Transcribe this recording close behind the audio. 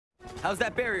How's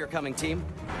that barrier coming, team?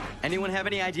 Anyone have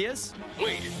any ideas?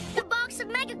 Wait. The box of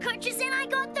Mega Crunches and I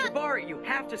got the... Jabari, you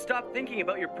have to stop thinking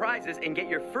about your prizes and get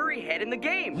your furry head in the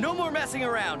game. No more messing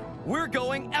around. We're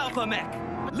going Alpha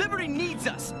Mech. Liberty needs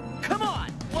us. Come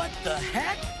on. What the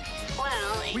heck?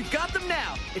 Well... We've got them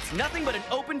now. It's nothing but an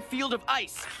open field of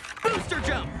ice. Booster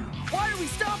jump. Why are we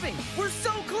stopping? We're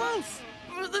so close.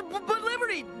 But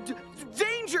Liberty,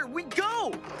 danger. We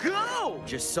go. Go.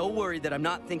 Just so worried that I'm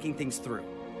not thinking things through.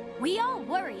 We all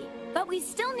worry, but we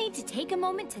still need to take a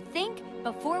moment to think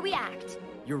before we act.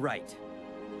 You're right.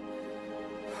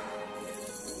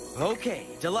 Okay,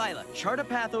 Delilah, chart a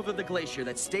path over the glacier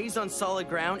that stays on solid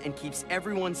ground and keeps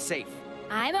everyone safe.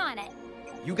 I'm on it.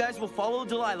 You guys will follow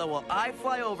Delilah while I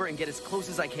fly over and get as close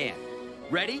as I can.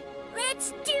 Ready?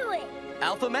 Let's do it!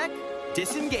 Alpha Mech,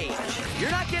 disengage. You're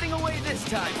not getting away this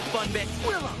time, Funbit.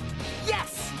 Willow!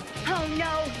 Yes! Oh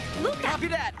no! Luka! Copy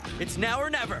that. It's now or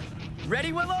never.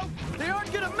 Ready, Willow? They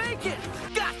aren't gonna make it!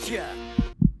 Gotcha!